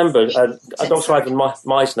always remember Dr. Ivan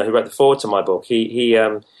Misner, who wrote the foreword to my book. He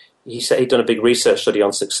said he'd done a big research study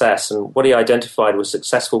on success, and what he identified was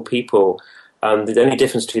successful people The only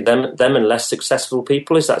difference between them and less successful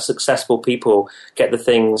people is that successful people get the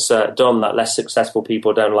things done that less successful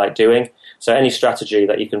people don't like doing. So any strategy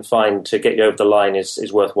that you can find to get you over the line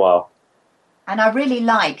is worthwhile. And I really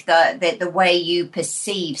like the way you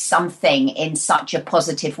perceive something in such a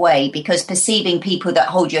positive way, because perceiving people that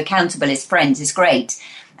hold you accountable as friends is great.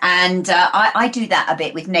 And I do that a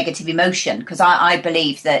bit with negative emotion, because I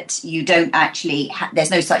believe that you don't actually,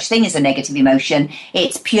 there's no such thing as a negative emotion.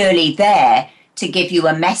 It's purely there to give you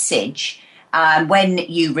a message. When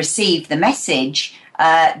you receive the message,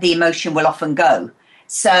 the emotion will often go.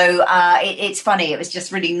 So it's funny. It was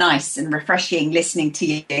just really nice and refreshing listening to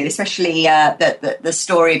you, especially the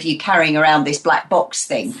story of you carrying around this black box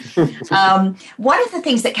thing. One of the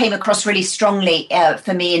things that came across really strongly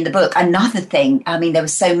for me in the book, another thing, I mean, there were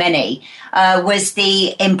so many, was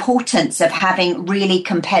the importance of having really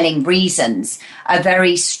compelling reasons, a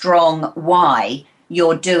very strong why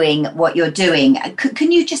you're doing what you're doing.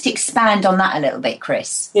 Can you just expand on that a little bit,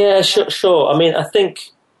 Chris? Yeah, sure. I mean, I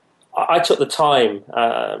think I took the time,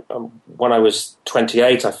 when I was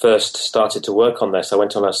 28, I first started to work on this. I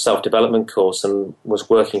went on a self-development course and was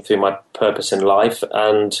working through my purpose in life.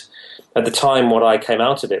 And at the time, what I came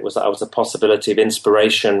out of it was that I was a possibility of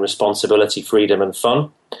inspiration, responsibility, freedom, and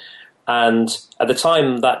fun. And at the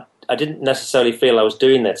time, that I didn't necessarily feel I was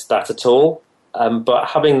doing that at all. But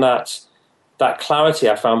having that clarity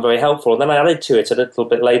I found very helpful. And then I added to it a little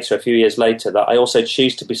bit later, a few years later, that I also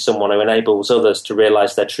choose to be someone who enables others to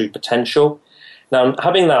realize their true potential. Now,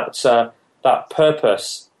 having that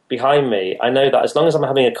purpose behind me, I know that as long as I'm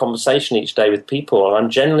having a conversation each day with people,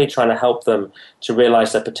 I'm generally trying to help them to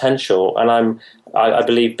realize their potential. And I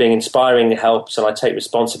believe being inspiring helps, and I take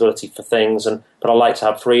responsibility for things. But I like to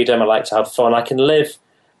have freedom. I like to have fun. I can live,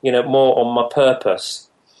 more on my purpose.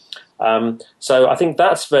 So I think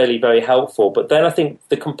that's really very helpful. But then I think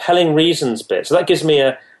the compelling reasons bit, so that gives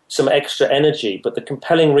me some extra energy. But the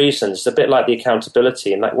compelling reasons is a bit like the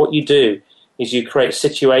accountability. And what you do is you create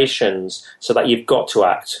situations so that you've got to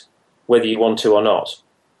act, whether you want to or not.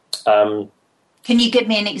 Can you give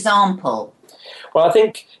me an example? Well, I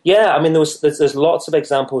think, there's lots of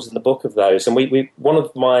examples in the book of those. And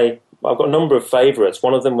I've got a number of favourites.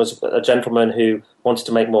 One of them was a gentleman who wanted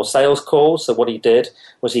to make more sales calls. So what he did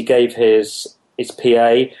was he gave his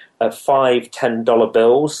PA 5 $10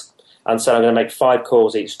 bills and said, I'm going to make 5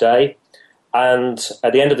 calls each day. And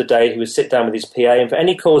at the end of the day, he would sit down with his PA, and for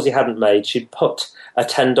any calls he hadn't made, she'd put a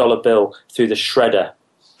 $10 bill through the shredder.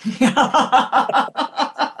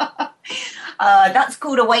 That's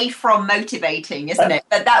called away from motivating, isn't it?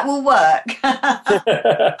 But that will work.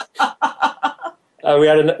 We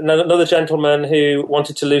had another gentleman who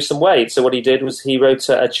wanted to lose some weight. So what he did was he wrote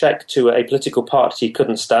a check to a political party he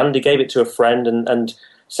couldn't stand. He gave it to a friend and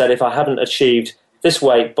said, if I haven't achieved this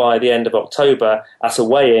weight by the end of October at a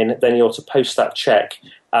weigh-in, then you ought to post that check.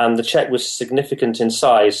 And the check was significant in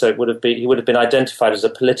size, so he would have been identified as a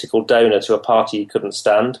political donor to a party he couldn't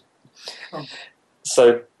stand. Oh.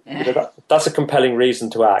 So that's a compelling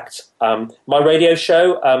reason to act. My radio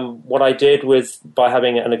show, what I did by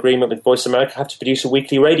having an agreement with Voice America, I have to produce a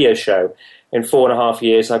weekly radio show. In 4.5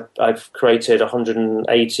 years, I've created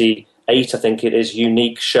 188, I think it is,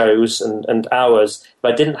 unique shows and hours. If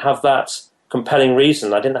I didn't have that compelling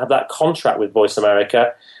reason, I didn't have that contract with Voice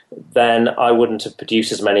America, then I wouldn't have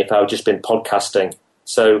produced as many if I had just been podcasting.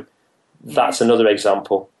 So that's another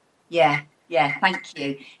example. Yeah, thank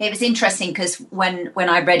you. It was interesting because when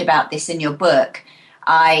I read about this in your book,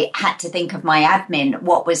 I had to think of my admin.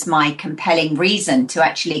 What was my compelling reason to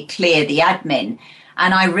actually clear the admin?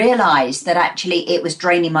 And I realized that actually it was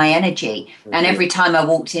draining my energy. Mm-hmm. And every time I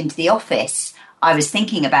walked into the office, I was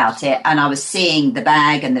thinking about it, and I was seeing the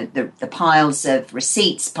bag and the piles of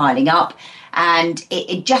receipts piling up. And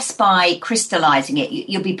it just by crystallizing it,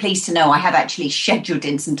 you'll be pleased to know I have actually scheduled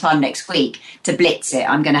in some time next week to blitz it.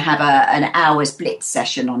 I'm going to have an hour's blitz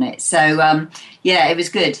session on it. So, it was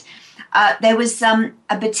good. There was a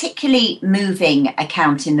particularly moving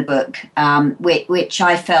account in the book, which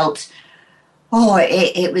I felt,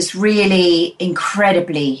 it was really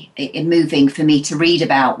incredibly moving for me to read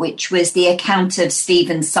about, which was the account of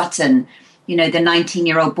Stephen Sutton, the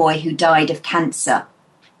 19-year-old boy who died of cancer.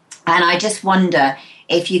 And I just wonder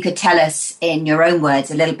if you could tell us in your own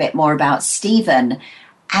words a little bit more about Stephen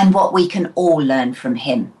and what we can all learn from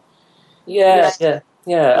him. Yeah. I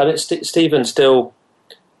mean, Stephen I still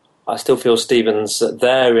feel Stephen's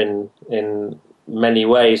there in many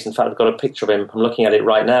ways. In fact, I've got a picture of him. I'm looking at it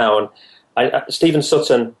right now. And Stephen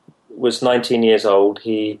Sutton was 19 years old.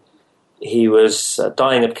 He was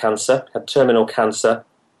dying of cancer, had terminal cancer.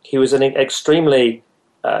 He was an extremely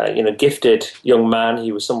gifted young man.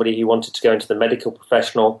 He was somebody who wanted to go into the medical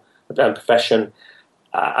profession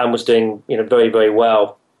and was doing very, very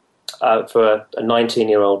well for a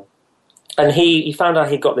 19-year-old. And he found out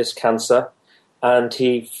he got this cancer, and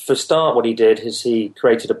for a start what he did is he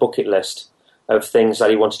created a bucket list of things that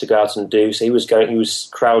he wanted to go out and do. So he was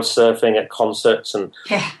crowd surfing at concerts, and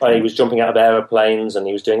he was jumping out of aeroplanes, and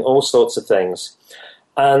he was doing all sorts of things.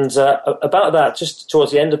 And about that, just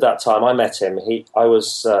towards the end of that time, I met him. I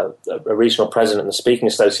was a regional president in the Speaking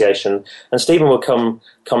Association, and Stephen would come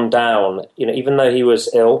down. Even though he was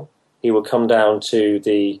ill, he would come down to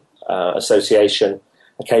the association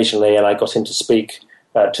occasionally, and I got him to speak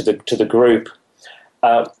to the group.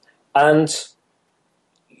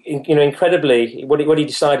 Incredibly, what he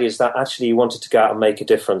decided is that actually he wanted to go out and make a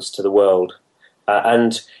difference to the world.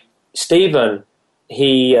 And Stephen,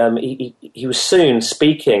 he was soon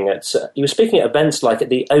speaking at events like at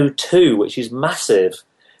the O2, which is massive.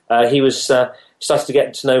 He was started to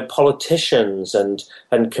get to know politicians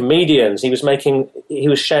and comedians. He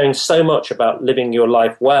was sharing so much about living your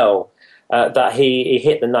life well that he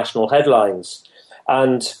hit the national headlines.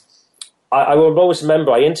 And I will always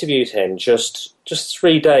remember I interviewed him just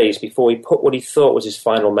 3 days before he put what he thought was his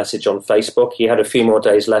final message on Facebook. He had a few more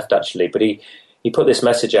days left, actually, but he put this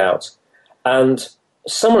message out. And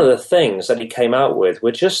some of the things that he came out with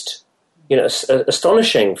were just,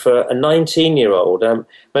 astonishing for a 19-year-old.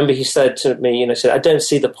 Remember he said to me, I don't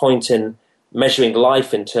see the point in measuring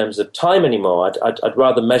life in terms of time anymore. I'd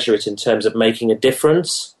rather measure it in terms of making a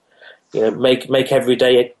difference, make every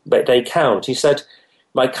day count. He said,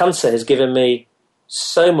 my cancer has given me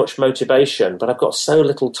so much motivation, but I've got so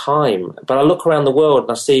little time. But I look around the world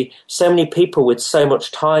and I see so many people with so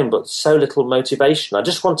much time, but so little motivation. I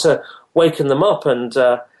just want to waken them up and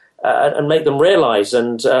make them realize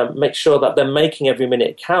and make sure that they're making every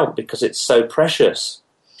minute count because it's so precious.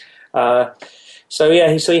 So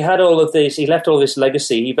he had all of these. He left all this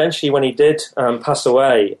legacy. Eventually, when he did pass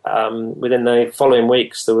away, within the following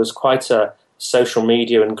weeks, there was quite a social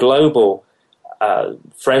media and global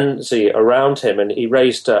frenzy around him, and he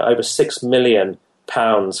raised over £6 million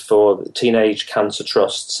for the Teenage Cancer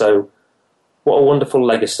Trust. So, what a wonderful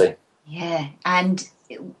legacy! Yeah, and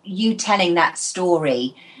you telling that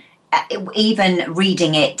story, even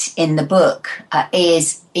reading it in the book,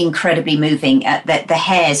 is incredibly moving. The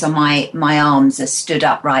hairs on my arms are stood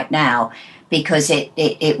up right now because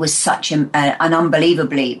it was such an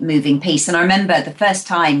unbelievably moving piece. And I remember the first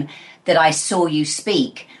time that I saw you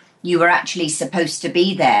speak, you were actually supposed to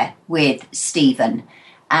be there with Stephen,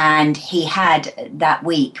 and he had that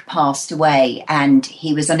week passed away and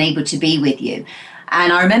he was unable to be with you.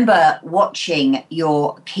 And I remember watching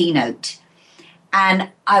your keynote,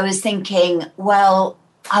 and I was thinking, well,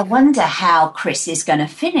 I wonder how Chris is going to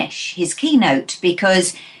finish his keynote,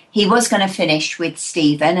 because he was going to finish with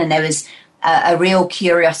Stephen, and there was a real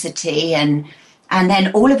curiosity. And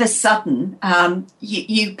then all of a sudden,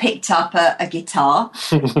 you picked up a guitar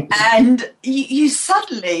and you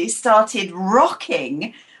suddenly started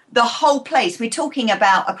rocking the whole place. We're talking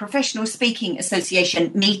about a professional speaking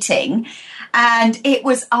association meeting, and it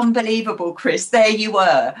was unbelievable, Chris. There you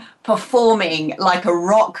were, performing like a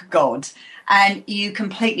rock god, and you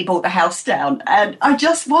completely brought the house down. And I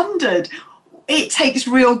just wondered, it takes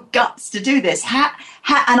real guts to do this.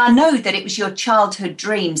 And I know that it was your childhood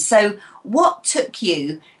dream. So what took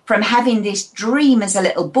you from having this dream as a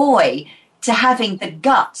little boy to having the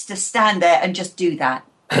guts to stand there and just do that?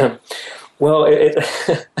 Well,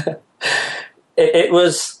 it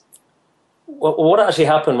was... Well, what actually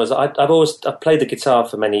happened was I've played the guitar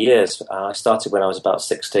for many years. I started when I was about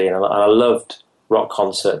 16, and I loved rock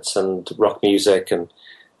concerts and rock music and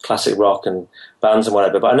classic rock and bands and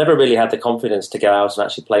whatever, but I never really had the confidence to go out and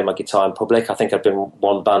actually play my guitar in public. I think I'd been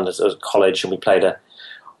one band at college, and we played a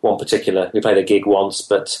gig once,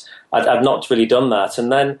 but I've not really done that.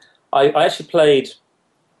 And then I actually played,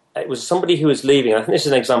 it was somebody who was leaving. I think this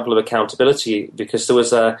is an example of accountability, because there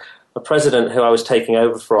was a president who I was taking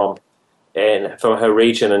over from her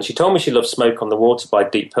region, and she told me she loved Smoke on the Water by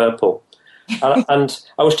Deep Purple. And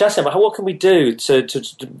I was chatting about what can we do to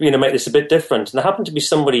make this a bit different. And there happened to be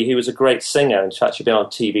somebody who was a great singer and she'd actually been on a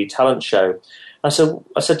TV talent show. I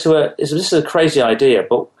said to her, this is a crazy idea,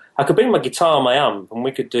 but I could bring my guitar and my amp and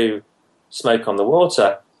we could do Smoke on the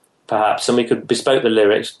Water, perhaps, and we could bespoke the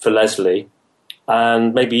lyrics for Leslie,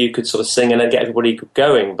 and maybe you could sort of sing and then get everybody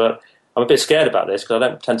going. But I'm a bit scared about this because I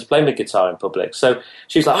don't tend to play my guitar in public. So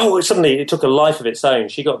she was like, suddenly it took a life of its own.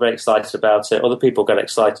 She got very excited about it. Other people got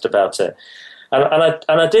excited about it.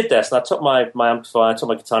 And I did this, and I took my amplifier, I took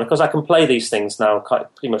my guitar, and of course I can play these things now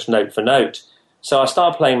pretty much note for note. So I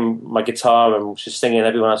started playing my guitar and just singing,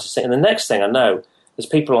 everyone else is singing. And the next thing I know, there's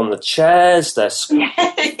people on the chairs, they're sweating,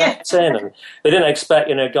 and they didn't expect,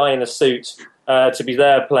 a guy in a suit to be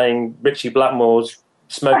there playing Richie Blackmore's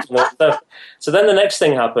Smoking and stuff. So then the next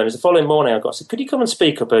thing happened is the following morning I said, could you come and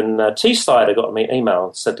speak up in Teesside? I got an email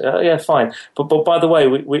and said, yeah, fine. But by the way,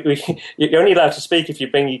 you're only allowed to speak if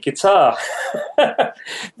you bring your guitar.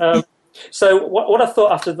 So what I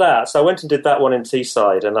thought after that, so I went and did that one in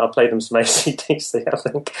Teesside, and I played them some AC/DC, I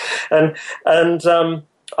think. And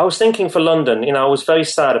I was thinking for London, I was very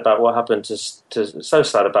sad about what happened to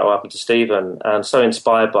Stephen, and so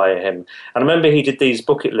inspired by him. And I remember he did these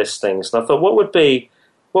bucket list things, and I thought, what would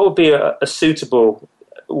be a suitable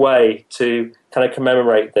way to kind of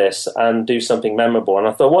commemorate this and do something memorable? And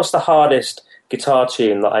I thought, what's the hardest guitar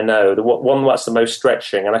tune that I know? The one that's the most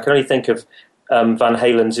stretching? And I can only think of Van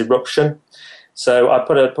Halen's Eruption. So I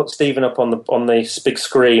put Stephen up on this big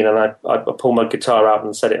screen, and I pulled my guitar out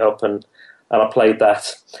and set it up, and I played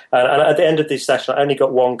that. And at the end of this session, I only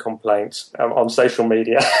got one complaint on social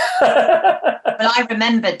media. Well, I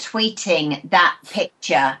remember tweeting that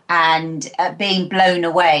picture and being blown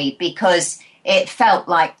away, because it felt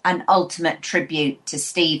like an ultimate tribute to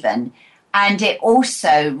Stephen. And it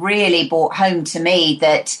also really brought home to me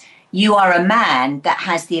that you are a man that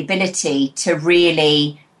has the ability to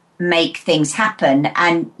really make things happen,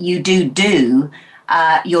 and you do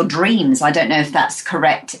your dreams. I don't know if that's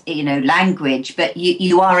correct, language, but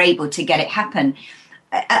you are able to get it happen.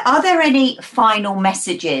 Are there any final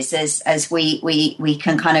messages as we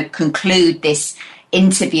can kind of conclude this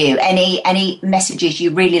interview? Any messages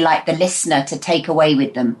you really like the listener to take away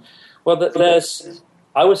with them? Well,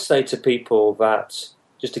 I would say to people that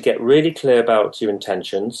just to get really clear about your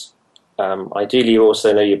intentions. Ideally, you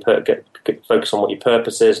also know focus on what your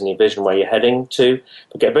purpose is and your vision, where you're heading to,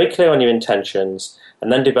 but get very clear on your intentions,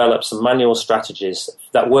 and then develop some manual strategies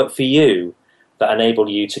that work for you, that enable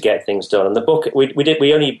you to get things done. And the book,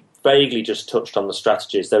 we only vaguely just touched on the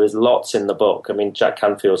strategies. There is lots in the book. I mean, Jack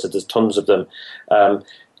Canfield said there's tons of them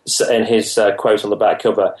in his quote on the back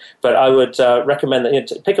cover. But I would recommend that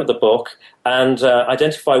to pick up the book and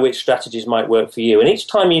identify which strategies might work for you. And each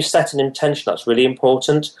time you set an intention, that's really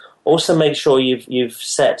important. Also, make sure you've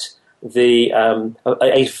set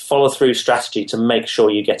a follow-through strategy to make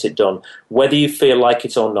sure you get it done, whether you feel like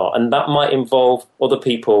it or not. And that might involve other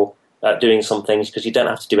people doing some things, because you don't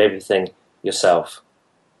have to do everything yourself.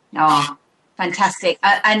 Oh, fantastic.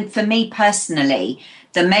 And for me personally,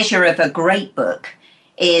 the measure of a great book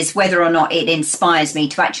is whether or not it inspires me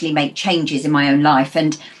to actually make changes in my own life.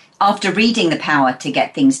 And after reading The Power to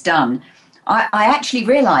Get Things Done, I actually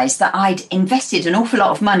realised that I'd invested an awful lot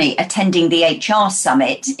of money attending the HR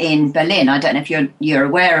Summit in Berlin. I don't know if you're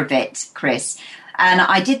aware of it, Chris. And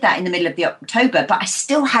I did that in the middle of October, but I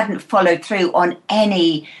still hadn't followed through on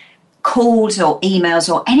any calls or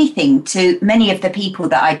emails or anything to many of the people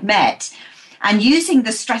that I'd met. And using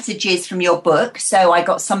the strategies from your book, so I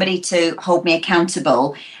got somebody to hold me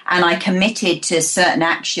accountable, and I committed to certain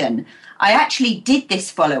action. I actually did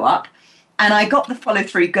this follow-up. And I got the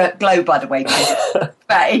follow-through glow, by the way,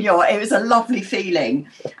 but it was a lovely feeling.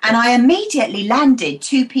 And I immediately landed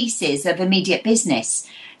 2 pieces of immediate business.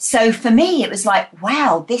 So for me, it was like,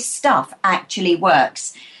 wow, this stuff actually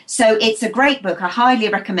works. So it's a great book. I highly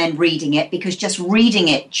recommend reading it, because just reading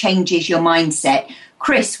it changes your mindset.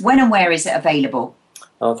 Chris, when and where is it available?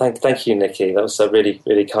 Oh, thank you, Nikki. That was really,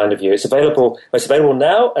 really kind of you. It's available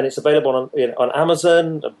now, and it's available on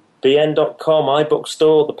Amazon, bn.com,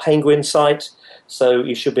 iBookstore, the Penguin site, so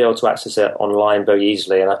you should be able to access it online very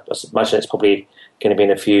easily, and I imagine it's probably going to be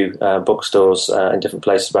in a few bookstores in different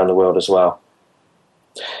places around the world as well.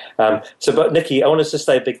 But Nikki, I wanted to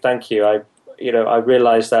say a big thank you. I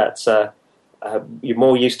realise that you're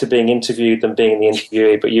more used to being interviewed than being the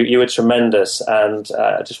interviewee, but you were tremendous, and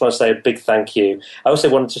I just want to say a big thank you. I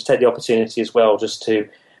also wanted to take the opportunity as well just to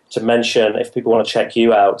mention, if people want to check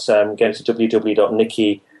you out, go to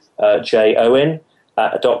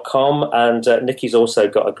www.nickiowen.com, and Nikki's also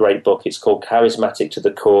got a great book. It's called Charismatic to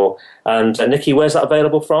the Core. And Nikki, where's that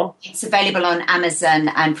available from? It's available on Amazon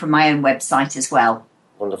and from my own website as well.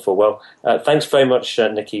 Wonderful. Well, thanks very much,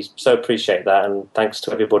 Nikki. So appreciate that, and thanks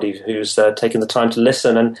to everybody who's taken the time to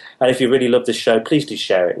listen. And if you really love this show, please do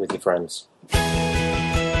share it with your friends.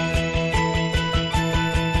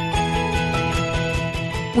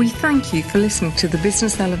 We thank you for listening to the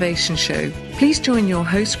Business Elevation Show. Please join your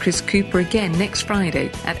host, Chris Cooper, again next Friday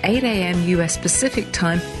at 8 a.m. US Pacific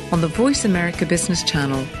Time on the Voice America Business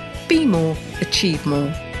Channel. Be more, achieve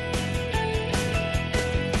more.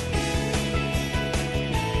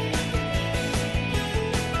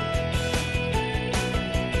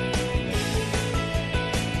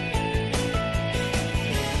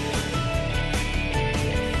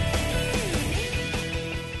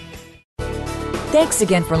 Thanks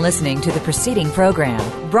again for listening to the preceding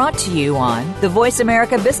program, brought to you on the Voice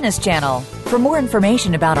America Business Channel. For more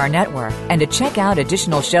information about our network and to check out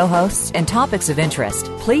additional show hosts and topics of interest,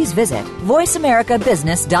 please visit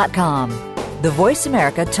voiceamericabusiness.com. The Voice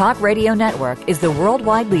America Talk Radio Network is the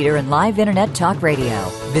worldwide leader in live Internet talk radio.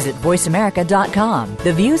 Visit voiceamerica.com.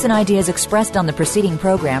 The views and ideas expressed on the preceding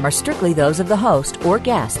program are strictly those of the host or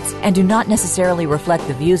guests and do not necessarily reflect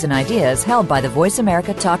the views and ideas held by the Voice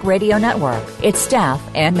America Talk Radio Network, its staff,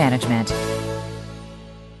 and management.